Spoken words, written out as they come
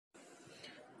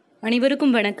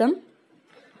அனைவருக்கும் வணக்கம்.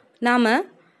 நாம்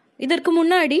இதற்கு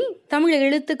முன்னாடி தமிழ்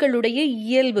எழுத்துக்களுடைய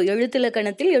இயல்பு,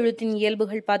 எழுத்திலக்கணத்தில் எழுத்தின்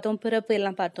இயல்புகள் பார்த்தோம், பிறப்பு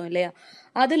எல்லாம் பார்த்தோம் இல்லையா?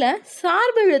 அதில்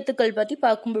சார்பு எழுத்துக்கள் பற்றி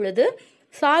பார்க்கும் பொழுது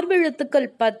சார்பு எழுத்துக்கள்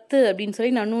 10 அப்படின்னு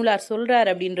சொல்லி நன்னூலார்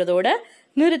சொல்கிறார் அப்படின்றதோட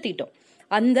நிறுத்திட்டோம்.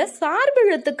 அந்த சார்பு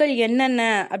எழுத்துக்கள் என்னென்ன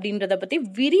அப்படின்றத பற்றி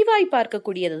விரிவாய்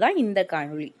பார்க்கக்கூடியது தான் இந்த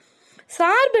காணொளி.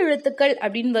 சார்பு எழுத்துக்கள்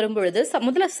அப்படின்னு வரும்பொழுது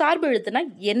முதல்ல சார்பு எழுத்துனா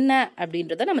என்ன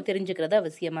அப்படின்றத நம்ம தெரிஞ்சுக்கிறது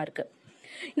அவசியமாக இருக்குது.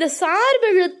 இந்த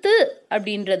சார்பெழுத்து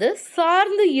அப்படின்றது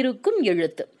சார்ந்து இருக்கும்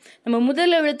எழுத்து. நம்ம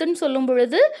முதல் எழுத்துன்னு சொல்லும்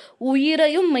பொழுது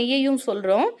உயிரையும் மெய்யையும்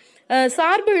சொல்கிறோம்.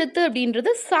 சார்பெழுத்து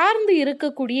அப்படின்றது சார்ந்து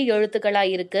இருக்கக்கூடிய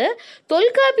எழுத்துக்களாக இருக்கு.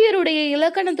 தொல்காப்பியருடைய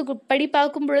இலக்கணத்துக்கு படி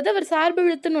பார்க்கும் பொழுது அவர்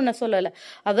சார்பெழுத்துன்னு ஒன்று சொல்லலை,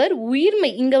 அவர்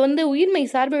உயிர்மை. இங்கே உயிர்மை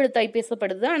சார்பெழுத்தாய்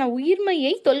பேசப்படுது. ஆனால்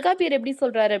உயிர்மையை தொல்காப்பியர் எப்படி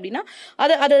சொல்கிறாரு அப்படின்னா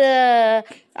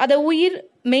அதை உயிர்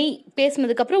மெய்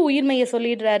பேசினதுக்கு அப்புறம் உயிர்மையை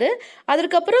சொல்லிடுறாரு.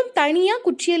 அதற்கப்புறம் தனியாக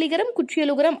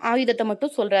குற்றியலுகரம் ஆயுதத்தை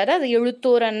மட்டும் சொல்றாரு. அதை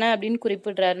எழுத்தோர் அண்ண அப்படின்னு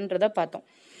குறிப்பிடுறாருன்றத பார்த்தோம்.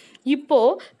 இப்போ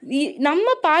நம்ம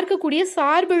பார்க்கக்கூடிய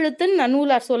சார்பெழுத்துன்னு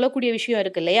நன்னூலார் சொல்லக்கூடிய விஷயம்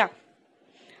இருக்கு இல்லையா?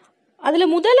 அதுல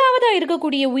முதலாவதா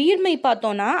இருக்கக்கூடிய உயிர்மை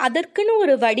பார்த்தோம்னா அதற்குன்னு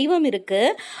ஒரு வடிவம் இருக்கு.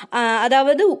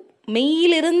 அதாவது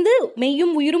மெய்யிலிருந்து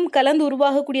மெய்யும் உயிரும் கலந்து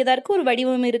உருவாகக்கூடியதா இருக்கு, ஒரு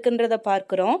வடிவம் இருக்குன்றத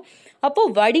பார்க்கிறோம். அப்போ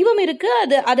வடிவம் இருக்கு.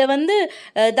 அதை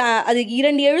அது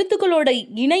 2 எழுத்துக்களோட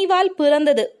இணைவால்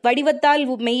பிறந்தது. வடிவத்தால்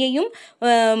மெய்யையும்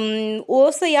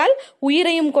ஓசையால்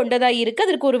உயிரையும் கொண்டதா இருக்கு.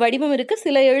 அதற்கு ஒரு வடிவம் இருக்கு.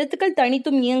 சில எழுத்துக்கள்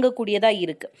தனித்தும் இயங்கக்கூடியதா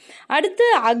இருக்கு. அடுத்து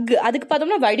அதுக்கு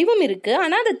பார்த்தோம்னா வடிவம் இருக்கு,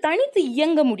 ஆனா அது தனித்து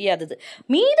இயங்க முடியாதது.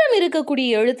 மீதம் இருக்கக்கூடிய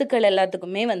எழுத்துக்கள்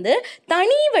எல்லாத்துக்குமே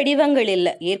தனி வடிவங்கள்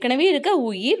இல்லை. ஏற்கனவே இருக்க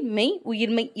உயிர் மெய்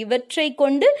உயிர்மெய் இவற்றை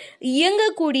கொண்டு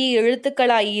இயங்கக்கூடிய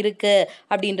எழுத்துக்களாய் இருக்கு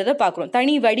அப்படின்றத பார்க்கிறோம்.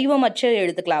 தனி வடிவமற்ற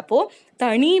எழுத்துக்களா. அப்போ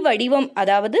தனி வடிவம்,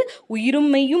 அதாவது உயிரும்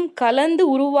மெய்யும் கலந்து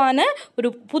உருவான ஒரு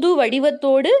புது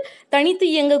வடிவத்தோடு தனித்து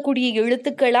இயங்கக்கூடிய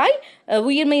எழுத்துக்களாய்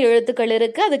உயிர்மெய் எழுத்துக்கள்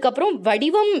இருக்கு. அதுக்கப்புறம்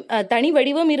தனி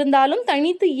வடிவம் இருந்தாலும்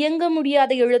தனித்து இயங்க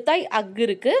முடியாத எழுத்தாய்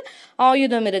இருக்கு,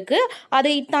 ஆயுதம் இருக்கு.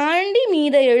 அதை தாண்டி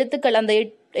மீத எழுத்துக்கள், அந்த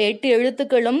 8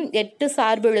 எழுத்துக்களும் 8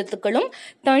 சார்பு எழுத்துக்களும்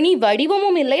தனி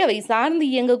வடிவமும் இல்லை, அவை சார்ந்து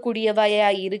இயங்கக்கூடியவையா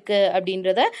இருக்கு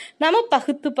அப்படின்றத நம்ம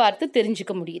பகுத்து பார்த்து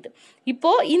தெரிஞ்சுக்க முடியுது.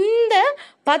 இப்போ இந்த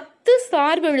 10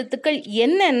 சார்பு எழுத்துக்கள்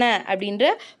என்னென்ன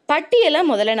அப்படின்ற பட்டியலை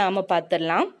முதல்ல நாம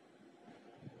பார்த்துடலாம்.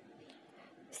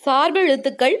 சார்பு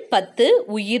எழுத்துக்கள் 10: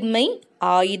 உயிர்மெய்,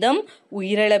 ஆயுதம்,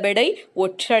 உயிரளபெடை,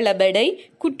 ஒற்றளபெடை,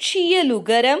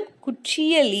 குற்றியலுகரம்,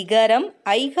 குற்றியலிகரம்,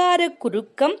 ஐகார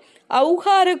குறுக்கம்,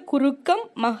 ஔகார குறுக்கம்,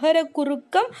 மகர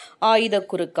குறுக்கம், ஆயுத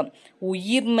குறுக்கம்.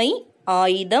 உயிர்மெய்,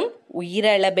 ஆயுதம்,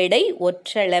 உயிரளபெடை,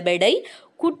 ஒற்றளபெடை,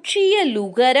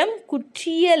 குற்றியலுகரம்,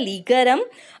 குற்றியலிகரம்,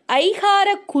 ஐகார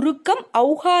குறுக்கம்,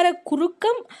 ஔகார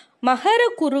குறுக்கம், மகர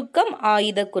குறுக்கம்,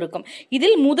 ஆயுத குறுக்கம்.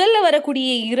 இதில் முதல்ல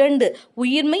வரக்கூடிய 2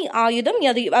 உயிர்மெய் ஆயுதம்,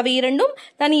 அவை இரண்டும்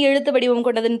தனி எழுத்து வடிவம்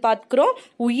கொண்டதுன்னு பார்க்கிறோம்.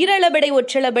 உயிரளபெடை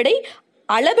ஒற்றளபெடை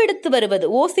அளவெடுத்து வருவது,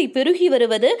 ஓசை பெருகி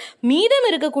வருவது. மீதம்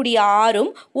இருக்கக்கூடிய 6ம்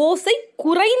ஓசை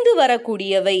குறைந்து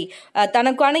வரக்கூடியவை,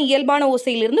 தனக்கான இயல்பான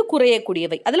ஓசையிலிருந்து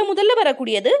குறையக்கூடியவை. அதில் முதல்ல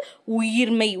வரக்கூடியது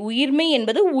உயிர்மெய். உயிர்மெய்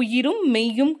என்பது உயிரும்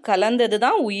மெய்யும் கலந்தது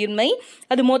தான் உயிர்மெய்.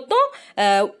 அது மொத்தம்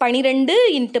 12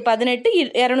 × 18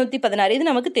 216. இது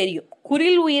நமக்கு தெரியும்.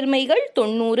 குறில் உயிர்மெய்கள்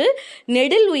 90,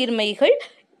 நெடில் உயிர்மெய்கள்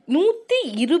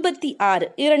 126,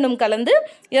 இரண்டும் கலந்து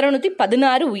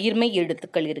 216 உயிர்மெய்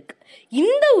எழுத்துக்கள் இருக்கு.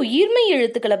 இந்த உயிர்மெய்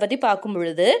எழுத்துக்களை பற்றி பார்க்கும்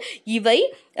பொழுது இவை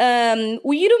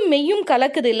உயிரும் மெய்யும்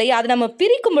கலக்குது இல்லையா? அதை நம்ம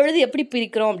பிரிக்கும் பொழுது எப்படி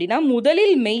பிரிக்கிறோம் அப்படின்னா,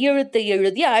 முதலில் மெய்யெழுத்தை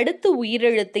எழுதி அடுத்து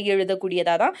உயிரெழுத்தை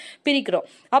எழுதக்கூடியதாக தான் பிரிக்கிறோம்.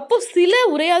 அப்போ சில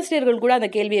உரையாசிரியர்கள் கூட அந்த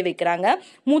கேள்வியை வைக்கிறாங்க,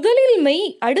 முதலில் மெய்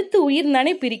அடுத்து உயிர்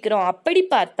தானே பிரிக்கிறோம், அப்படி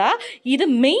பார்த்தா இது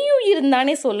மெய் உயிர்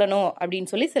தானே சொல்லணும்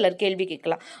அப்படின்னு சொல்லி சிலர் கேள்வி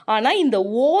கேட்கலாம். ஆனால் இந்த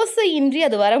ஓசையின்றி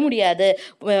அது வர முடியாது.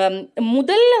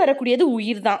 முதல்ல வரக்கூடியது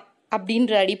உயிர் தான்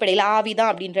அப்படின்ற அடிப்படையில்,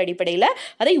 ஆவிதான் அப்படின்ற அடிப்படையில்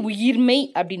அதை உயிர்மெய்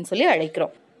அப்படின்னு சொல்லி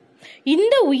அழைக்கிறோம்.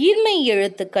 இந்த உயிர்மெய்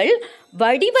எழுத்துக்கள்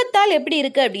வடிவத்தால் எப்படி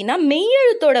இருக்கு அப்படின்னா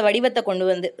மெய்யெழுத்தோட வடிவத்தை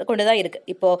கொண்டுதான் இருக்கு.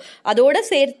 இப்போ அதோட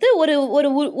சேர்த்து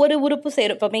ஒரு உறுப்பு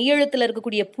சேரும். இப்போ மெய்யெழுத்துல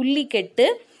இருக்கக்கூடிய புள்ளி கெட்டு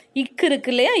இக்கு இருக்கு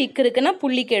இல்லையா? இக்கு இருக்குன்னா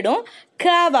புள்ளி கெடும்,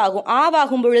 கேவாகும்.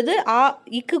 ஆவாகும் பொழுது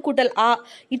இக்கு கூட்டல்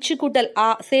இச்சு கூட்டல்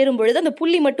சேரும் பொழுது அந்த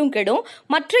புள்ளி மட்டும் கெடும்.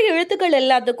 மற்ற எழுத்துக்கள்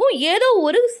எல்லாத்துக்கும் ஏதோ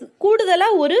ஒரு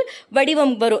கூடுதலாக ஒரு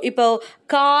வடிவம் வரும். இப்போ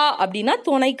கா அப்படின்னா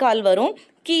துணைக்கால் வரும்,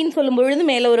 கீன்னு சொல்லும் பொழுது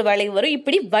மேலே ஒரு வளைவு வரும்.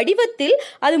 இப்படி வடிவத்தில்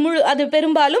அது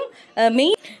பெரும்பாலும்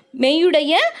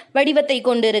மெய்யுடைய வடிவத்தை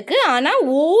கொண்டு இருக்கு. ஆனால்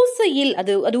ஓசையில்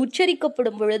அது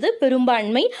உச்சரிக்கப்படும் பொழுது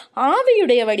பெரும்பான்மை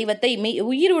ஆவியுடைய வடிவத்தை,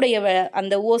 உயிருடைய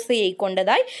அந்த ஓசையை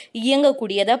கொண்டதாய்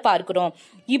இயங்கக்கூடியதை பார்க்கிறோம்.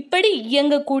 இப்படி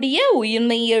இயங்கக்கூடிய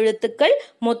உயிர்மெய் எழுத்துக்கள்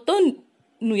மொத்தம்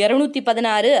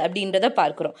 216 அப்படின்றத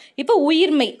பார்க்கிறோம். இப்போ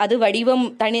உயிர்மை, அது வடிவம்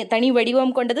தனி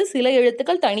வடிவம் கொண்டது, சில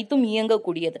எழுத்துக்கள் தனித்தும்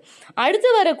இயங்கக்கூடியது.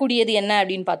 அடுத்து வரக்கூடியது என்ன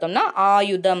அப்படின்னு பார்த்தோம்னா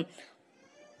ஆயுதம்.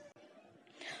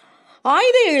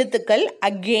 ஆயுத எழுத்துக்கள்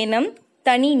அக்கேனம்,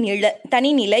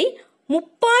 தனிநிலை,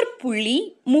 முப்பாற்புள்ளி,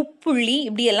 முப்புள்ளி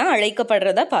இப்படியெல்லாம்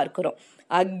அழைக்கப்படுறத பார்க்கிறோம்.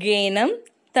 அக்கேனம்,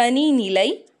 தனிநிலை,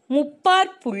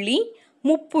 முப்பாற்புள்ளி,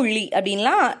 முப்புள்ளி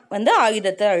அப்படின்லாம்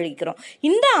ஆயுதத்தை அழைக்கிறோம்.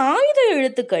 இந்த ஆயுத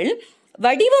எழுத்துக்கள்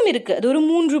வடிவம் இருக்கு, அது ஒரு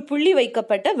 3 புள்ளி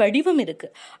வைக்கப்பட்ட வடிவம் இருக்கு.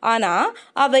 ஆனா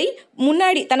அவை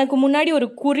தனக்கு முன்னாடி ஒரு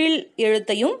குறில்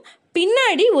எழுத்தையும்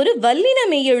பின்னாடி ஒரு வல்லின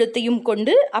மெய் எழுத்தையும்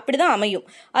கொண்டு அப்படிதான் அமையும்.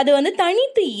 அது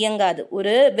தனித்து இயங்காது.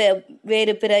 ஒரு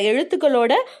வேறு பிற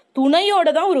எழுத்துக்களோட துணையோட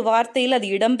தான் ஒரு வார்த்தையில் அது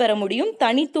இடம்பெற முடியும்.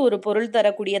 தனித்து ஒரு பொருள்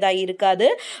தரக்கூடியதாக இருக்காது.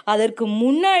 அதற்கு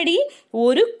முன்னாடி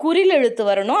ஒரு குறில் எழுத்து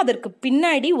வரணும், அதற்கு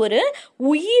பின்னாடி ஒரு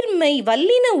உயிர்மெய்,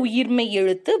 வல்லின உயிர்மெய்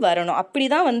எழுத்து வரணும்.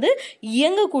 அப்படிதான்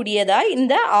இயங்கக்கூடியதா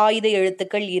இந்த ஆயுத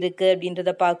எழுத்துக்கள் இருக்கு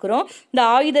அப்படின்றத பார்க்குறோம். இந்த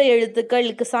ஆயுத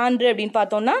எழுத்துக்களுக்கு சான்று அப்படின்னு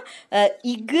பார்த்தோம்னா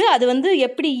இக்கு, அது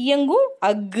எப்படி இயங்கும்,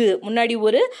 அக்கு முன்னாடி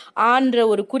ஒரு ஆன்ற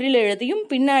ஒரு குறில் எழுத்தையும்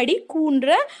பின்னாடி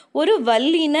கூன்ற ஒரு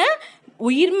வல்லின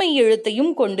உயிர்மை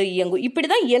எழுத்தையும் கொண்டு இயங்கும்.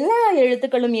 இப்படிதான் எல்லா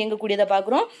எழுத்துக்களும் இயங்கக்கூடியதை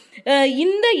பார்க்குறோம்.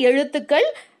 இந்த எழுத்துக்கள்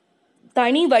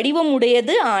தனி வடிவம்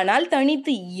உடையது, ஆனால்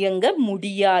தனித்து இயங்க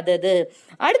முடியாதது.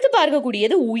 அடுத்து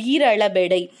பார்க்கக்கூடியது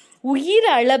உயிரளபெடை. உயிர்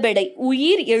அளபெடை,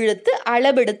 உயிர் எழுத்து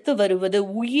அளபெடுத்து வருவது,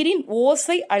 உயிரின்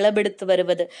ஓசை அளபெடுத்து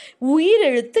வருவது. உயிர்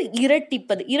எழுத்து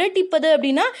இரட்டிப்பது. இரட்டிப்பது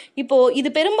அப்படின்னா இப்போ இது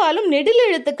பெரும்பாலும் நெடில்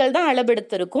எழுத்துக்கள் தான்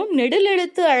அளபெடுத்து இருக்கும். நெடில்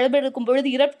எழுத்து அளபெடுக்கும்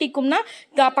பொழுது இரட்டிக்கும்னா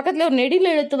பக்கத்துல ஒரு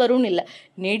நெடில் எழுத்து வரும்னு இல்லை.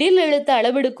 நெடில் எழுத்து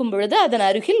அளபெடுக்கும் பொழுது அதன்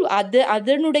அருகில்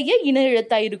அதனுடைய இணை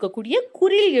எழுத்தாய் இருக்கக்கூடிய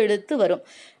குறில் எழுத்து வரும்.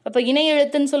 அப்போ இணை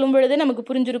எழுத்துன்னு சொல்லும் பொழுது நமக்கு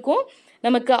புரிஞ்சிருக்கும்.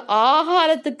 நமக்கு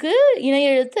ஆகாரத்துக்கு இணை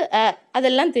எழுத்து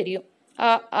அதெல்லாம் தெரியும்.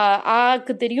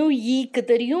 ஆக்கு தெரியும், ஈக்கு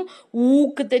தெரியும்,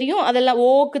 ஊக்கு தெரியும், அதெல்லாம்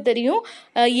ஓக்கு தெரியும்,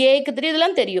 ஏக்கு தெரியும்,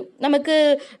 இதெல்லாம் தெரியும். நமக்கு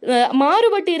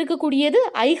மாறுபட்டு இருக்கக்கூடியது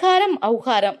ஐகாரம்,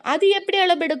 ஔகாரம். அது எப்படி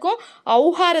அளபெடுக்கும்?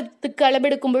 ஔகாரத்துக்கு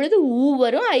அளபெடுக்கும் பொழுது ஊ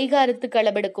வரும், ஐகாரத்துக்கு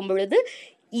அளபெடுக்கும் பொழுது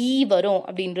ஈ வரும்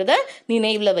அப்படின்றத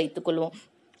நினைவில் வைத்துக்கொள்வோம்.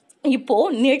 இப்போ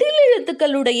நெடில்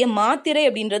எழுத்துக்களுடைய மாத்திரை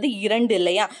அப்படின்றது 2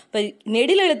 இல்லையா? இப்போ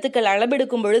நெடில் எழுத்துக்கள்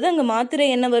அளபெடுக்கும் பொழுது அங்கே மாத்திரை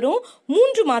என்ன வரும்?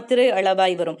 3 மாத்திரை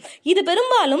அளவாய் வரும். இது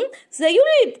பெரும்பாலும்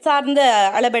செய்யுள் சார்ந்த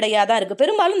அளபெடையாக தான் இருக்குது.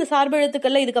 பெரும்பாலும் இந்த சார்பு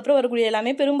எழுத்துக்கள்ல இதுக்கப்புறம் வரக்கூடிய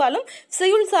எல்லாமே பெரும்பாலும்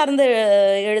செய்யுள் சார்ந்த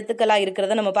எழுத்துக்களாக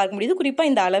இருக்கிறத நம்ம பார்க்க முடியுது.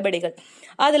 குறிப்பாக இந்த அளபெடைகள்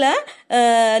அதில்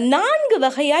 4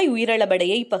 வகையாய்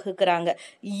உயிரளபெடையை பகுக்கிறாங்க.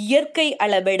 இயற்கை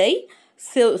அளபெடை,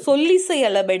 சொல்லிசை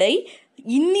அளபெடை,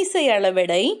 இன்னிசை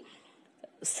அளபெடை,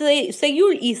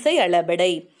 செய்யுள் இசை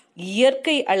அளபெடை.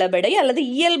 இயற்கை அளபெடை அல்லது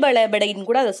இயல்பு அளபெடைன்னு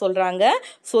கூட அதை சொல்றாங்க.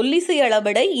 சொல்லிசை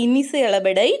அளபெடை, இன்னிசை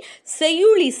அளபெடை,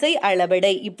 செய்யுள் இசை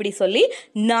அளபெடை, இப்படி சொல்லி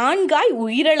 4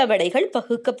 உயிரளபெடைகள்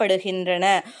பகுக்கப்படுகின்றன.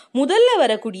 முதல்ல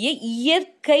வரக்கூடிய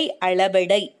இயற்கை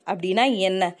அளபெடை அப்படின்னா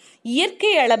என்ன?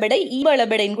 இயற்கை அளபெடை இயல்பு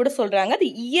அளபெடைன்னு கூட சொல்றாங்க. அது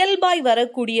இயல்பாய்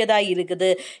வரக்கூடியதாய் இருக்குது.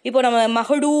 இப்போ நம்ம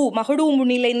மகடு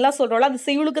முன்னிலைன்னுலாம் சொல்றோம்ல, அது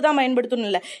செய்யுளுக்கு தான் பயன்படுத்தணும்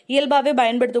இல்லை, இயல்பாகவே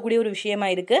பயன்படுத்தக்கூடிய ஒரு விஷயமா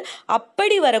இருக்கு.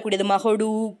 அப்படி வரக்கூடியது மகடு,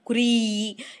 குறி,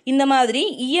 இந்த மாதிரி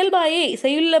இயல்பாயே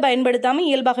செய்யுளில் பயன்படுத்தாமல்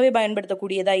இயல்பாகவே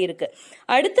பயன்படுத்தக்கூடியதா இருக்கு.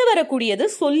 அடுத்து வரக்கூடியது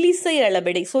சொல்லிசை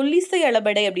அளபெடை. சொல்லிசை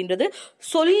அளபெடை அப்படின்றது,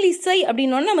 சொல்லிசை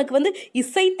அப்படின்னா நமக்கு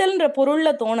இசைத்தல்ன்ற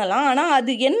பொருள்ல தோணலாம். ஆனா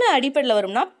அது என்ன அடிப்படையில்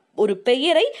வரும்னா, ஒரு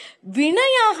பெயரை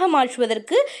வினையாக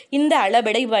மாற்றுவதற்கு இந்த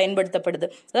அளபெடை பயன்படுத்தப்படுது.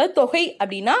 அதாவது தொகை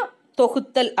அப்படின்னா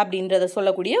தொகுத்தல் அப்படின்றத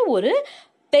சொல்லக்கூடிய ஒரு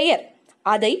பெயர்,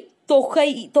 அதை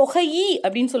தொகையி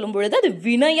அப்படின்னு சொல்லும் பொழுது அது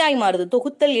வினையாய் மாறுது.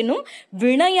 தொகுத்தல் என்னும்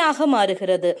வினையாக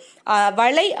மாறுகிறது.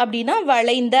 வளை அப்படின்னா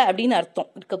வளைந்த அப்படின்னு அர்த்தம்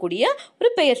இருக்கக்கூடிய ஒரு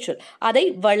பெயர் சொல். அதை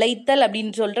வளைத்தல்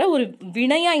அப்படின்னு சொல்ற ஒரு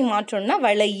வினையாய் மாற்றோம்னா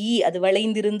வளையி, அது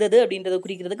வளைந்திருந்தது அப்படின்றத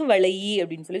குறிக்கிறதுக்கு வளையி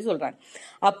அப்படின்னு சொல்லி சொல்றாங்க.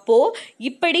 அப்போ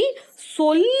இப்படி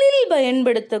சொல்லில்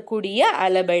பயன்படுத்தக்கூடிய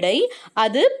அளபெடை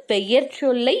அது பெயர்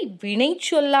சொல்லை வினை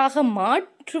சொல்லாக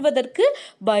மாற்றுவதற்கு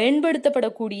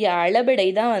பயன்படுத்தப்படக்கூடிய அளபெடை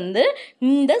தான்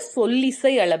இந்த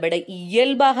சொல்லிசை அளபெடை.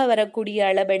 இயல்பாக வரக்கூடிய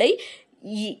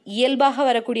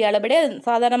அளபெடை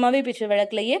சாதாரணமாகவே பேச்சு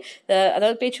வழக்கிலேயே,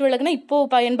 அதாவது பேச்சு வழக்குனா இப்போ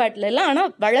பயன்பாட்டில் இல்லை,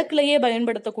 ஆனால் வழக்கிலேயே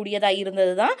பயன்படுத்தக்கூடியதாக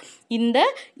இருந்தது தான் இந்த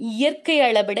இயற்கை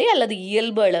அளபெடை அல்லது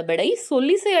இயல்பு அளபெடை.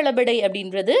 சொல்லிசை அளபெடை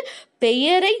அப்படின்றது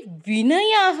பெயரை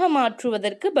வினையாக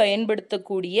மாற்றுவதற்கு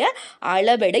பயன்படுத்தக்கூடிய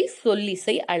அளபெடை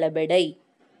சொல்லிசை அளபெடை.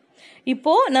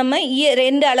 இப்போ நம்ம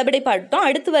 2 அளபடை பார்த்தோம்.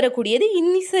 அடுத்து வரக்கூடியது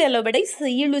இன்னிசை அளபடை,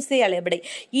 செய்யுளிசை அளபடை.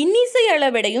 இன்னிசை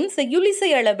அளபடையும் செய்யுளிசை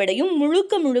அளபடையும்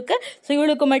முழுக்க முழுக்க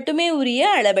செய்யுளுக்கு மட்டுமே உரிய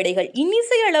அளபடைகள்.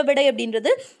 இன்னிசை அளபடை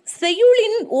அப்படின்றது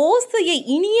செய்யுளின் ஓசையை,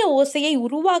 இனிய ஓசையை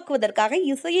உருவாக்குவதற்காக,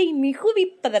 இசையை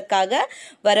மிகுவிப்பதற்காக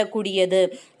வரக்கூடியது.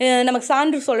 நமக்கு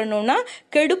சான்று சொல்லணும்னா,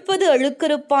 கெடுப்பது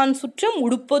அழுக்கறுப்பான் சுற்றம்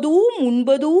உடுப்பதும்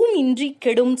உண்பதும் இன்றி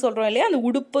கெடும் சொல்றோம் இல்லையா? அந்த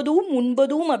உடுப்பதும்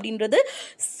உண்பதும் அப்படின்றது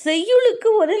செய்யுளுக்கு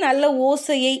ஒரு நல்ல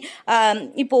ஓசையை,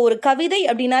 இப்போ ஒரு கவிதை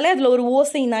அப்படின்னாலே அதுல ஒரு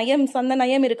ஓசை நயம், சொந்த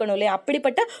நயம் இருக்கணும் இல்லையா?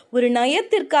 அப்படிப்பட்ட ஒரு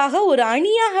நயத்திற்காக ஒரு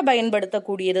அணியாக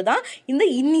பயன்படுத்தக்கூடியது தான் இந்த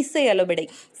இன்னிசை அளபடை.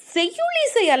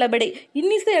 செய்யுளிசை அளபடை,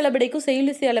 இன்னிசை அளபடைக்கும்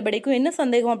செய்யுளிசை அளபடைக்கும் என்ன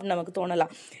சந்தேகம் அப்படின்னு நமக்கு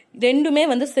தோணலாம். ரெண்டுமே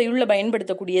செய்யுள்ள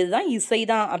பயன்படுத்தக்கூடியது தான், இசை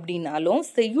தான் அப்படின்னாலும்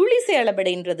செய்யுளிசை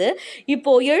அளபடைன்றது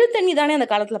இப்போ எழுத்தண்ணி தானே அந்த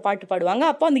காலத்துல பாட்டு பாடுவாங்க.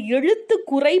 அப்போ அந்த எழுத்து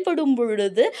குறைபடும்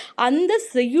பொழுது அந்த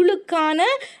செய்யுளுக்கான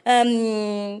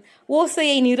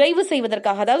ஓசையை நிறைவு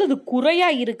செய்வதற்காக, அதாவது அது குறையா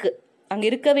இருக்கு, அங்க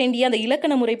இருக்க வேண்டிய அந்த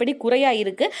இலக்கண முறைப்படி குறையா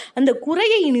இருக்கு, அந்த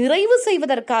குறையை நிறைவு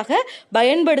செய்வதற்காக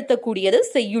பயன்படுத்தக்கூடியது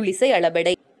செய்யுளிசை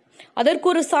அளபடை. அதற்கு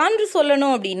ஒரு சான்று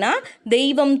சொல்லணும் அப்படின்னா,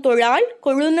 தெய்வம் தொழால்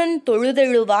கொழுநன்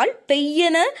தொழுதெழுவால்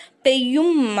பெய்யன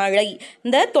பெய்யும் மழை.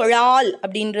 இந்த தொழால்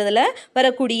அப்படின்றதுல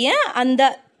வரக்கூடிய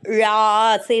அந்த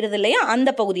செய்யறது இல்லையா, அந்த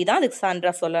பகுதி தான் அதுக்கு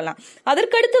சான்றா சொல்லலாம்.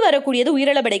 அதற்கடுத்து வரக்கூடியது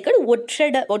உயிரளபடைகள்.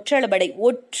 ஒற்றளபடை,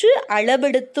 ஒற்று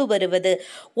அளபெடுத்து வருவது.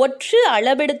 ஒற்று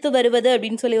அளபெடுத்து வருவது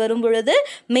அப்படின்னு சொல்லி வரும் பொழுது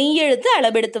மெய்யெழுத்து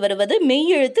அளபெடுத்து வருவது,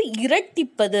 மெய்யெழுத்து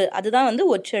இரட்டிப்பது, அதுதான்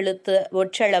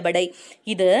ஒற்றளபடை.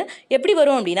 இது எப்படி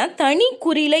வரும் அப்படின்னா, தனி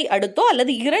குறிலை அடுத்தோ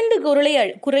அல்லது 2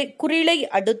 குறிலை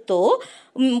அடுத்தோ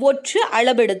ஒற்று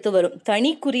அளபெடுத்து வரும். தனி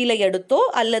குறிலை அடுத்தோ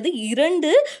அல்லது 2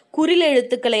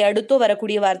 குறிலெழுத்துக்களை அடுத்தோ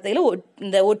வரக்கூடிய வார்த்தையில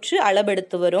இந்த ஒற்று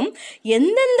அளபெடுத்து வரும்.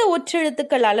 எந்தெந்த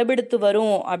ஒற்றெழுத்துக்கள் அளபெடுத்து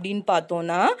வரும் அப்படின்னு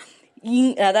பார்த்தோம்னா,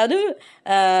 அதாவது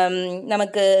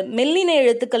நமக்கு மெல்லின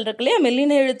எழுத்துக்கள் இருக்கு இல்லையா,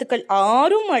 மெல்லின எழுத்துக்கள்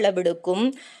 6 அளபெடுக்கும்.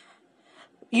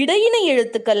 இடையின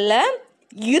எழுத்துக்கள்ல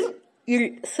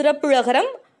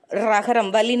சிறப்புழகரம்,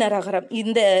 ரகரம், வல்லின ரகரம்,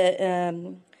 இந்த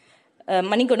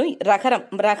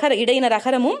இடையின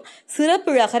ரகரமும்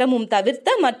சிறப்பு ரகரமும் தவிர்த்த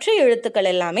மற்ற எழுத்துக்கள்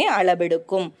எல்லாமே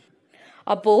அளபெடுக்கும்.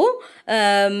 அப்போ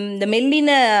இந்த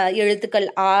மெல்லின எழுத்துக்கள்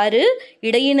 6,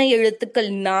 இடையின எழுத்துக்கள்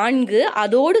 4,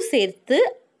 அதோடு சேர்த்து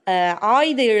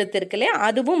ஆயுத எழுத்து இருக்கு இல்லையா,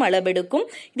 அதுவும் அளபெடுக்கும்.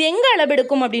 இது எங்க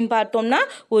அளபெடுக்கும் அப்படின்னு பார்த்தோம்னா,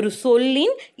 ஒரு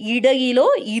சொல்லின் இடையிலோ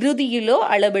இறுதியிலோ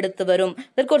அளபெடுத்து வரும்.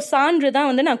 இதற்கு ஒரு சான்று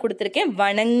தான் நான் கொடுத்திருக்கேன்.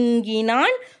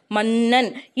 வணங்கினான் மன்னன்,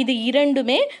 இது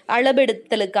 2மே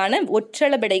அளபெடுத்தலுக்கான,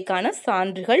 ஒற்றளபடைக்கான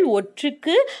சான்றுகள்.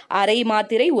 ஒற்றுக்கு அரை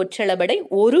மாத்திரை ஒற்றளபடை,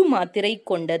 1 மாத்திரை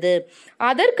கொண்டது.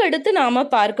 அதற்கடுத்து நாம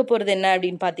பார்க்க போறது என்ன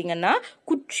அப்படின்னு பார்த்தீங்கன்னா,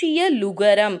 குற்றிய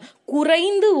லுகரம்,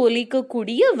 குறைந்து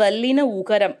ஒலிக்கக்கூடிய வல்லின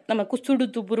உகரம். நம்ம குசுடு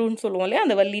துபுருன்னு சொல்லுவோம் இல்லையா,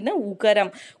 அந்த வல்லின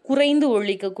உகரம், குறைந்து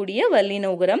ஒலிக்கக்கூடிய வல்லின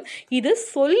உகரம். இது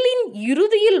சொல்லின்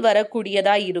இறுதியில்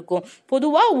வரக்கூடியதா இருக்கும்.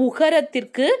 பொதுவா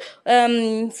உகரத்திற்கு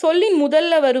சொல்லின்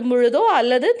முதல்ல வரும் பொழுதோ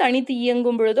அல்லது தனித்து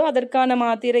இயங்கும் பொழுதோ அதற்கான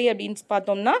மாத்திரை அப்படின்னு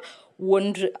பார்த்தோம்னா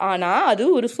 1. ஆனா அது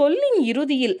ஒரு சொல்லின்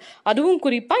இறுதியில், அதுவும்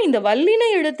குறிப்பா இந்த வல்லின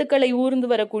எழுத்துக்களை ஊர்ந்து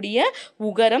வரக்கூடிய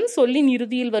உகரம் சொல்லின்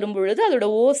இறுதியில் வரும் பொழுது அதோட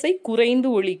ஓசை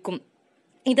குறைந்து ஒலிக்கும்.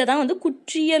 இதை தான்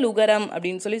குற்றிய லுகரம்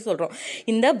அப்படின்னு சொல்லி சொல்றோம்.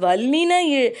 இந்த வல்லின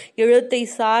எழுத்தை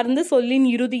சார்ந்து சொல்லின்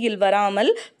இறுதியில்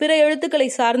வராமல் பிற எழுத்துக்களை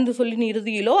சார்ந்து சொல்லின்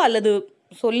இறுதியிலோ அல்லது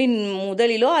சொல்லின்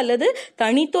முதலிலோ அல்லது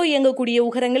தனித்தோ இயங்கக்கூடிய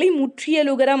உகரங்களை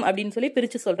முற்றியலுகரம் அப்படின்னு சொல்லி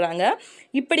பிரித்து சொல்றாங்க.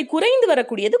 இப்படி குறைந்து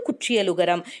வரக்கூடியது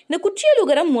குற்றியலுகரம். இந்த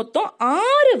குற்றியலுகரம் மொத்தம்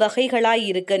 6 வகைகளாய்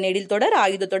இருக்கு. நெடில் தொடர்,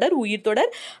 ஆயுத தொடர், உயிர் தொடர்,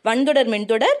 வன்தொடர்,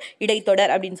 மென்தொடர்,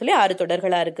 இடைத்தொடர் அப்படின்னு சொல்லி 6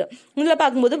 தொடர்களா இருக்கு. இதுல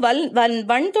பார்க்கும்போது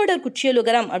வன்தொடர்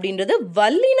குற்றியலுகரம் அப்படின்றது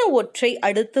வல்லின ஒற்றை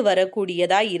அடுத்து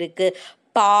வரக்கூடியதா இருக்கு.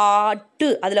 பாட்டு,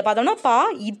 அதுல பார்த்தோம்னா பா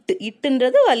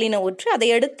இட்டுன்றது வல்லின ஒற்று, அதை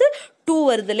அடுத்து டூ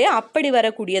வருது இல்லையா, அப்படி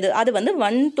வரக்கூடியது அது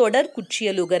வன்தொடர்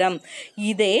குற்றியலுகரம்.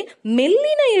 இதே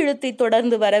மெல்லின எழுத்தை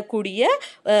தொடர்ந்து வரக்கூடிய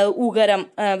உகரம்,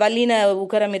 வல்லின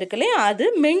உகரம் இருக்கு இல்லையா, அது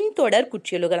மென்தொடர்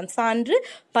குற்றியலுகரம். சான்று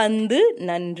பந்து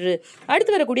நன்று.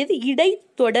 அடுத்து வரக்கூடியது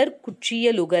இடைத்தொடர்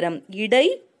குற்றியலுகரம்.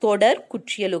 தொடர்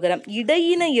குற்றியலுகரம்,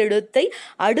 இடையின எழுத்தை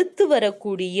அடுத்து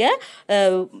வரக்கூடிய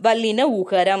வல்லின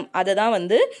உகரம், அதை தான்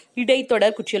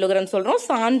இடைத்தொடர் குற்றியலுகரம் சொல்றோம்.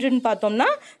 சான்றுன்னு பார்த்தோம்னா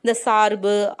இந்த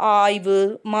சார்பு, ஆய்வு,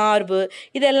 மார்பு,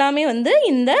 இது எல்லாமே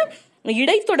இந்த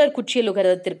இடைத்தொடர்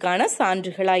குற்றியலுகரத்திற்கான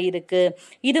சான்றுகளாக இருக்கு.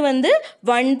 இது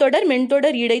வன்தொடர்,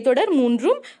 மென்தொடர், இடைத்தொடர்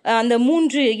மூன்றும் அந்த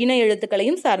 3 இணை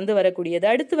எழுத்துக்களையும் சார்ந்து வரக்கூடியது.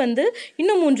 அடுத்து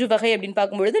இன்னும் 3 வகை அப்படின்னு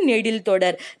பார்க்கும்பொழுது நெடில்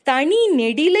தொடர். தனி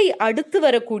நெடிலை அடுத்து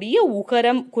வரக்கூடிய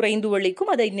உகரம் குறைந்து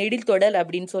ஒழிக்கும், அதை நெடில் தொடர்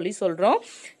அப்படின்னு சொல்றோம்.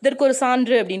 இதற்கு ஒரு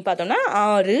சான்று அப்படின்னு பார்த்தோம்னா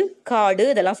ஆறு, காடு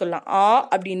இதெல்லாம் சொல்லலாம். ஆ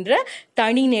அப்படின்ற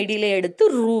தனி நெடிலை எடுத்து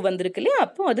ரூ வந்திருக்கு இல்லையா,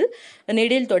 அப்போ அது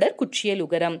நெடில் தொடர்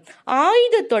குற்றியலுகரம்.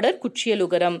 ஆயுத தொடர்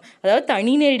குற்றியலுகரம், அதாவது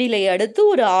தனி நெடிலை அடுத்து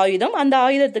ஒரு ஆயுதம், அந்த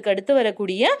ஆயுதத்துக்கு அடுத்து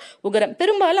வரக்கூடிய உகரம்.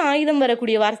 பெரும்பாலும் ஆயுதம்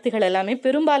வரக்கூடிய வார்த்தைகள் எல்லாமே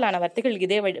பெரும்பாலான வார்த்தைகள்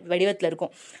இதே வடிவத்தில்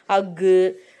இருக்கும். அக்கு,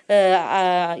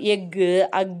 எஃகு,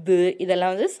 அஃது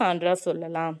இதெல்லாம் சான்றா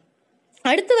சொல்லலாம்.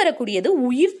 அடுத்து வரக்கூடியது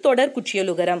உயிர் தொடர்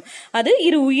குற்றியலுகரம். அது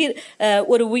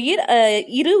ஒரு உயிர்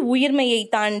இரு உயிர்மையை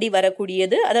தாண்டி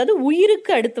வரக்கூடியது, அதாவது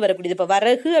உயிருக்கு அடுத்து வரக்கூடியது. இப்போ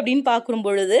வரகு அப்படின்னு பார்க்கும்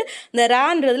பொழுது இந்த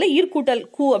ரான்றதுல ஈர்க்கூட்டல்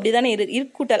கூ அப்படிதானே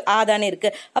ஈர்க்கூட்டல் ஆ தானே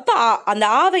இருக்கு. அப்போ அந்த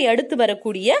ஆவை அடுத்து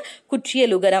வரக்கூடிய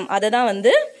குற்றியலுகரம், அதை தான்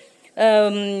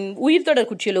உயிர் தொடர்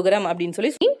குற்றியலுகரம் அப்படின்னு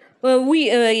சொல்லி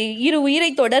இரு உயிரை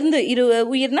தொடர்ந்து, இரு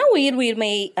உயிர்னா உயிர்மை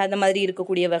அந்த மாதிரி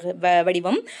இருக்கக்கூடிய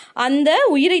வடிவம். அந்த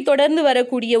உயிரை தொடர்ந்து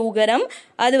வரக்கூடிய உகரம்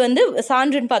அது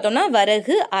சான்றுன்னு பார்த்தோம்னா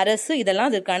வரகு, அரசு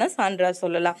இதெல்லாம் அதற்கான சான்றா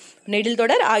சொல்லலாம். நெடில்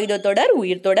தொடர், ஆயுத தொடர்,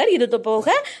 உயிர் தொடர், இது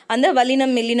போக அந்த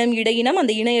வல்லினம், மெல்லினம், இடையினம்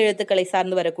அந்த இணை எழுத்துக்களை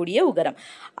சார்ந்து வரக்கூடிய உகரம்.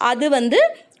 அது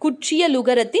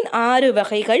குற்றியலுகரத்தின் 6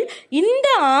 வகைகள். இந்த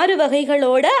 6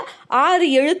 வகைகளோட 6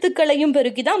 எழுத்துக்களையும்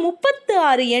பெருக்கி தான்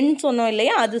 36 எண் சொன்னோம்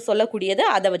இல்லையா, அது சொல்லக்கூடியது.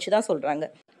 அதை வச்சுதான் சொல்றாங்க.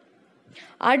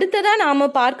 அடுத்ததா நாம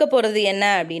பார்க்க போறது என்ன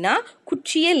அப்படின்னா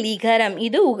குற்றியலிகரம்.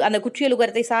 இது அந்த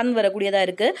குற்றியலுகரத்தை சார்ந்து வரக்கூடியதா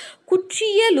இருக்கு.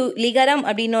 குற்றியலிகரம்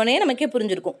அப்படின்னோடனே நமக்கே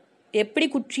புரிஞ்சிருக்கும் எப்படி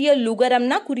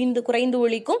குற்றியலுகரம்னா குறைந்து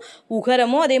ஒழிக்கும்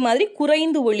உகரமோ அதே மாதிரி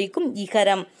குறைந்து ஒழிக்கும்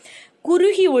இகரம்.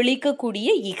 குறுகி ஒழிக்கக்கூடிய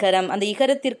இகரம், அந்த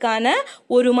இகரத்திற்கான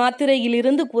ஒரு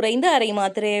மாத்திரையிலிருந்து குறைந்து அரை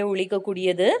மாத்திரையை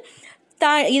ஒழிக்கக்கூடியது.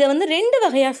 இதை 2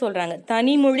 வகையாக சொல்கிறாங்க,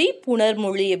 தனிமொழி,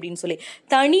 புணர்மொழி அப்படின்னு சொல்லி.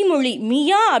 தனிமொழி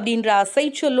மியா அப்படின்ற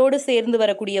அசைச்சொல்லோடு சேர்ந்து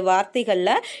வரக்கூடிய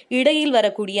வார்த்தைகளில் இடையில்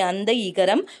வரக்கூடிய அந்த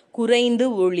இகரம் குறைந்து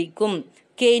ஒழிக்கும்.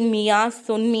 கேன்மியா,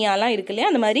 சொன்மியாலாம் இருக்கு இல்லையா,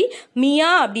 அந்த மாதிரி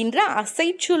மியா அப்படின்ற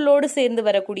அசைச்சொல்லோடு சேர்ந்து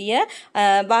வரக்கூடிய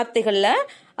வார்த்தைகளில்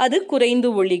அது குறைந்து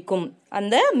ஒழிக்கும்,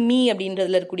 அந்த மீ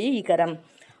அப்படின்றதுல இருக்கக்கூடிய இகரம்.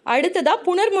 அடுத்ததா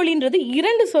புணர்மொழின்றது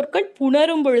 2 சொற்கள்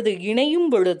புணரும் பொழுது, இணையும்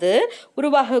பொழுது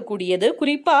உருவாகக்கூடியது.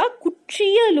 குறிப்பா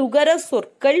குற்றியலுகர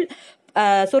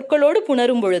சொற்களோடு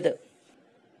புணரும் பொழுது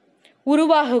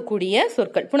உருவாகக்கூடிய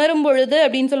சொற்கள். புணரும் பொழுது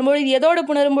அப்படின்னு சொல்லும்பொழுது எதோடு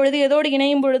புணரும் பொழுது, எதோடு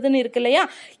இணையும் பொழுதுன்னு இருக்கு இல்லையா,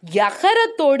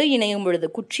 யகரத்தோடு இணையும் பொழுது.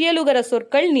 குற்றியலுகர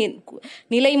சொற்கள்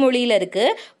நிலைமொழியில இருக்கு.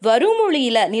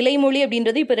 வருமொழியில நிலைமொழி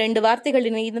அப்படின்றது இப்போ 2 வார்த்தைகள்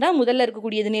இணைந்தா முதல்ல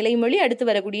இருக்கக்கூடியது நிலைமொழி, அடுத்து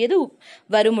வரக்கூடியது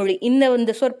வருமொழி.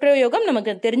 இந்த சொற்பிரயோகம்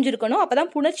நமக்கு தெரிஞ்சிருக்கணும்,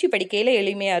 அப்பதான் புணர்ச்சி படிக்கையில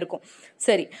எளிமையா இருக்கும்.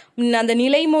 சரி, அந்த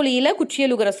நிலைமொழியில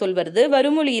குற்றியலுகர சொல் வருது,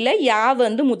 வருமொழியில யா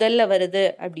முதல்ல வருது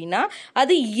அப்படின்னா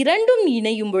அது 2ம்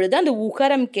இணையும் பொழுது அந்த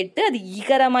உகரம் கெட்டு அது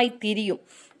இகரமாய் திரியும்.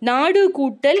 நாடு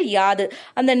கூட்டல் யாது,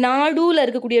 அந்த நாடுல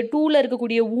இருக்கக்கூடிய டூல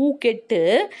இருக்கக்கூடிய ஊ கெட்டு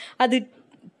அது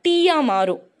டீயா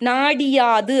மாறும்,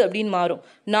 நாடியாது அப்படின்னு மாறும்.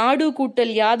 நாடு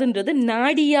கூட்டல் யாதுன்றது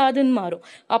நாடியாதுன்னு மாறும்.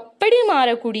 அப்படி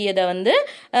மாறக்கூடியதை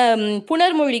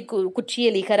புணர்மொழி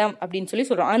குற்றியலிகரம் அப்படின்னு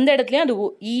சொல்றோம். அந்த இடத்துலயும் அது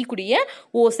ஈ கூடிய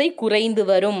ஓசை குறைந்து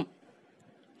வரும்.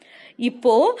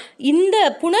 இப்போ இந்த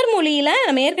புணர்மொழியில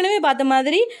நம்ம ஏற்கனவே பார்த்த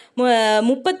மாதிரி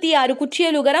 36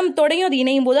 குற்றியலுகரம் தொடங்கி அது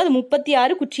இணையும் போது அது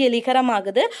 36 குற்றியலிகரம்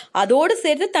ஆகுது. அதோடு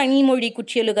சேர்த்து தனிமொழி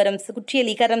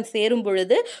குற்றியலிகரம் சேரும்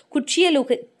பொழுது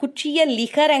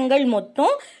குற்றியலிகரங்கள்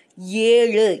மொத்தம்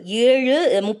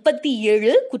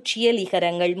 37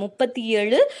 குற்றியலிகரங்கள்,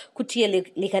 37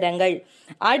 குற்றியலிகரங்கள்.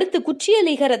 அடுத்து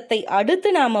குற்றியலிகரத்தை அடுத்து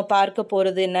நாம பார்க்க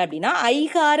போறது என்ன அப்படின்னா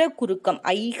ஐகார குறுக்கம்.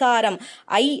 ஐகாரம்,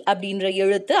 ஐ அப்படின்ற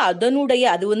எழுத்து அது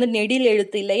நெடில்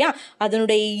எழுத்து இல்லையா,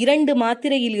 அதனுடைய 2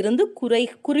 மாத்திரையில் இருந்து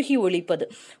குறுகி ஒழிப்பது.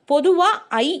 பொதுவா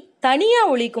ஐ தனியா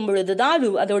ஒழிக்கும் பொழுதுதான்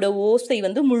அதோட ஓசை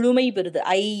முழுமை பெறுது.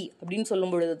 ஐ அப்படின்னு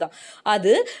சொல்லும் பொழுதுதான்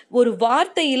அது ஒரு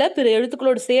வார்த்தையில பிற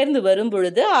எழுத்துக்களோடு சேர்ந்து வரும்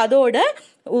பொழுது அதோட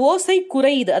ஓசை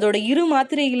குறையுது. அதோட 2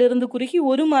 மாத்திரையிலிருந்து குறுகி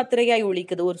ஒரு மாத்திரையாய்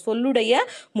ஒழிக்குது. ஒரு சொல்லுடைய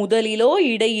முதலிலோ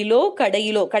இடையிலோ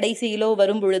கடைசியிலோ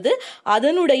வரும் பொழுது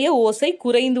அதனுடைய ஓசை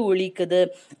குறைந்து ஒழிக்குது.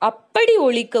 அப்படி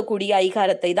ஒழிக்கக்கூடிய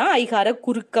ஐகாரத்தை தான் ஐகார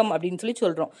குறுக்கம் அப்படின்னு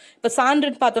சொல்றோம். இப்ப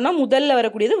சான்று பார்த்தோம்னா முதல்ல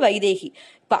வரக்கூடியது வைதேகி.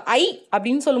 இப்ப ஐ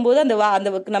அப்படின்னு சொல்லும்போது அந்த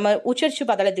நம்ம உச்சரிச்சு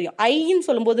பார்த்தாலே தெரியும். ஐன்னு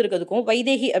சொல்லும்போது இருக்கிறதுக்கும்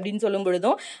வைதேகி அப்படின்னு சொல்லும்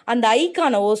பொழுதும் அந்த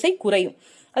ஐக்கான ஓசை குறையும்.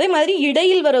 அதே மாதிரி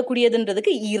இடையில்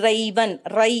வரக்கூடியதுன்றதுக்கு இறைவன்,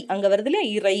 ரை அங்க வருது இல்லையா,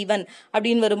 இறைவன்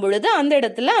அப்படின்னு வரும் பொழுது அந்த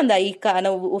இடத்துல அந்த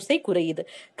ஐக்கான ஓசை குறையுது.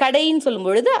 கடைன்னு சொல்லும்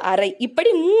பொழுது அறை.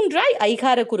 இப்படி 3ஆய்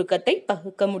ஐகார குறுக்கத்தை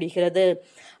பகுக்க முடிகிறது.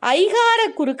 ஐகார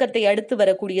குறுக்கத்தை அடுத்து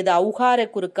வரக்கூடியது ஔகார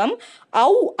குறுக்கம்.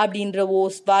 ஔ அப்படின்ற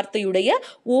வார்த்தையுடைய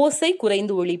ஓசை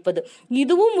குறைந்து ஒலிப்பது.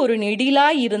 இதுவும் ஒரு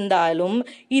நெடிலாய் இருந்தாலும்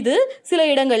இது சில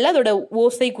இடங்கள்ல அதோட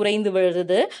ஓசை குறைந்து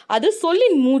வருது. அது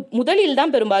சொல்லின் முதலில்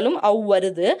தான் பெரும்பாலும் ஔ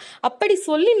வருது. அப்படி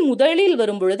சொல்லின் முதலில்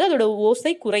வரும் பொழுது அதோட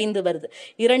ஓசை குறைந்து வருது.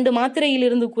 2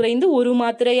 மாத்திரையிலிருந்து குறைந்து 1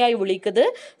 மாத்திரையாய் ஒலிக்குது.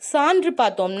 சான்று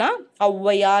பார்த்தோம்னா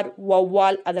ஔவையார்,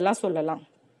 வௌவால் அதெல்லாம் சொல்லலாம்.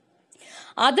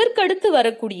 அதற்கடுத்து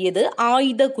வரக்கூடியது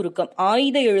ஆயுத குறுக்கம்.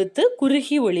 ஆயுத எழுத்து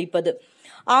குறுகி ஒலிப்பது.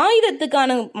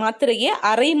 ஆயுதத்துக்கான மாத்திரையே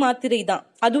அரை மாத்திரை தான்,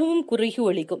 அதுவும் குறுகி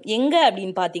ஒலிக்கும். எங்க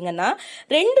அப்படின்னு பாத்தீங்கன்னா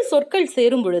 2 சொற்கள்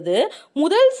சேரும் பொழுது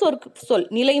முதல் சொல்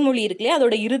நிலைமொழி இருக்குல்லையா,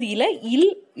 அதோட இறுதியில இல்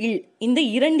இல் இந்த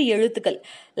 2 எழுத்துக்கள்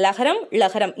லகரம்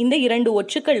லகரம் இந்த 2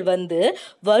 ஒற்றுக்கள் வந்து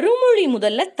வருமொழி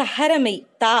முதல்ல தகரமை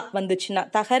தா வந்துச்சுன்னா,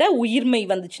 தகர உயிர்மை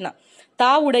வந்துச்சுன்னா,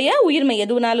 தாவுடைய உயிர்மை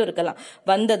எதுனாலும் இருக்கலாம்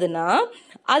வந்ததுன்னா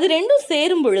அது 2ம்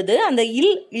சேரும் பொழுது அந்த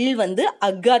இல் இல் வந்து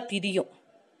அக்கா திரியும்,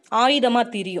 ஆயுதமா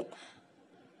திரியும்.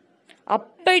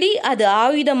 அப்படி அது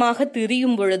ஆயுதமாக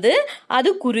திரியும் பொழுது அது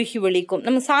குறுகி ஒலிக்கும்.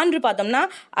 நம்ம சான்று பார்த்தோம்னா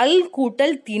அல்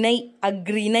கூட்டல் திணை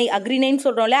அக்ரிணை. அக்ரிணைன்னு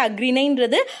சொல்றோம்ல,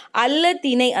 அக்ரிணைன்றது அல்ல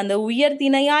திணை, அந்த உயர்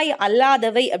திணையாய்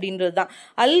அல்லாதவை அப்படின்றது தான்.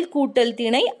 அல் கூட்டல்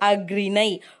திணை அக்ரிணை.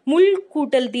 முள்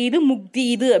கூட்டல் தீது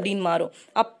முக்தீது அப்படின்னு மாறும்.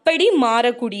 அப்படி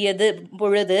மாறக்கூடியது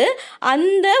பொழுது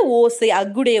அந்த ஓசை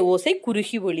அக்குடைய ஓசை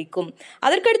குறுகி ஒலிக்கும்.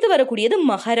 அதற்கடுத்து வரக்கூடியது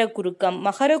மகர குறுக்கம்.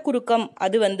 மகர குறுக்கம்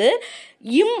அது வந்து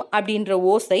இம் அப்படின்ற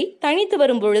ஓசை தனித்து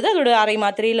வரும் பொழுது அதோட அரை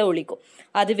மாத்திரையில ஒலிக்கும்.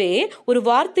 அதுவே ஒரு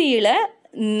வார்த்தையில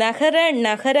நகர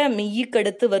நகர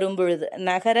மெய்யக்கடுத்து வரும் பொழுது,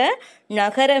 நகர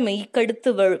நகர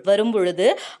மெய்க்கடுத்து வரும் பொழுது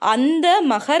அந்த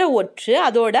மகர ஒற்று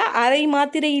அதோட அரை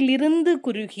மாத்திரையிலிருந்து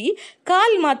குறுகி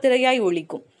கால் மாத்திரையாய்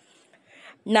ஒலிக்கும்.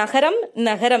 நகரம்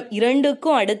நகரம்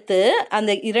 2க்கும் அடுத்து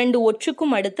அந்த 2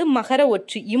 ஒற்றுக்கும் அடுத்து மகர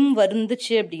ஒற்று இம்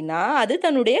வந்துச்சு அப்படின்னா அது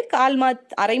தன்னுடைய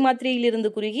அரை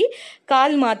மாத்திரையிலிருந்து குறுகி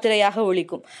கால் மாத்திரையாக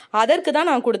ஒலிக்கும். அதற்கு தான்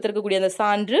நான் கொடுத்திருக்கக்கூடிய அந்த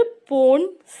சான்று போன்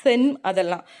சென்.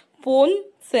 அதெல்லாம் போன்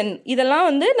சென் இதெல்லாம்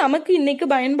வந்து நமக்கு இன்னைக்கு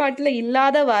பயன்பாட்டில்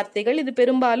இல்லாத வார்த்தைகள். இது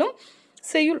பெரும்பாலும்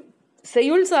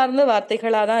செய்யுள் சார்ந்த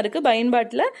வார்த்தைகளாக தான் இருக்கு,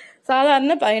 பயன்பாட்டில்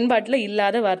சாதாரண பயன்பாட்டில்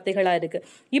இல்லாத வார்த்தைகளாக இருக்கு.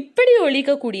 இப்படி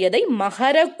ஒலிக்கக்கூடியதை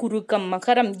மகர குறுக்கம்.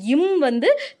 மகரம் இம் வந்து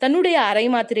தன்னுடைய அரை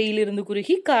மாத்திரையிலிருந்து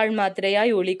குறுகி கால்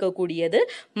மாத்திரையாய் ஒலிக்கக்கூடியது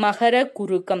மகர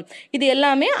குறுக்கம். இது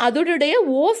எல்லாமே அதனுடைய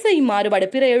ஓசை மாறுபாடு,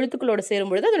 பிற எழுத்துக்களோடு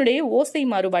சேரும் பொழுது அதனுடைய ஓசை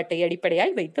மாறுபாட்டை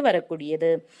அடிப்படையாய் வைத்து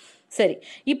வரக்கூடியது. சரி,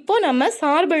 இப்போ நம்ம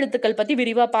சார்பெழுத்துக்கள் பத்தி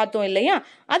விரிவா பார்த்தோம் இல்லையா?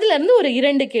 அதுல இருந்து ஒரு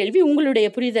 2 கேள்வி உங்களுடைய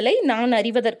புரிதலை நான்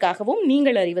அறிவதற்காகவும்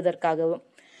நீங்கள் அறிவதற்காகவும்.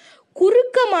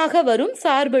 குறுக்கமாக வரும்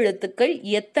சார்பெழுத்துக்கள்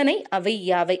எத்தனை, அவை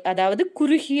யாவை? அதாவது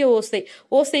குறுகிய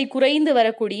ஓசை குறைந்து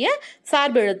வரக்கூடிய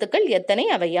சார்பெழுத்துக்கள் எத்தனை,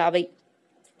 அவை யாவை?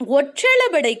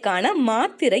 ஒற்றளபடைக்கான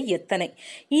மாத்திரை எத்தனை?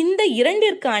 இந்த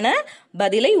 2ற்கான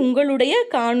பதிலை உங்களுடைய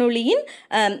காணொளியின்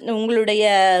உங்களுடைய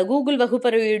கூகுள்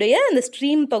வகுப்பறையுடைய அந்த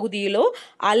ஸ்ட்ரீம் பகுதியிலோ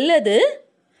அல்லது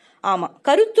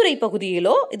கருத்துரை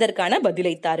பகுதியிலோ இதற்கான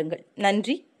பதிலை தாருங்கள்.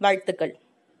 நன்றி, வாழ்த்துக்கள்.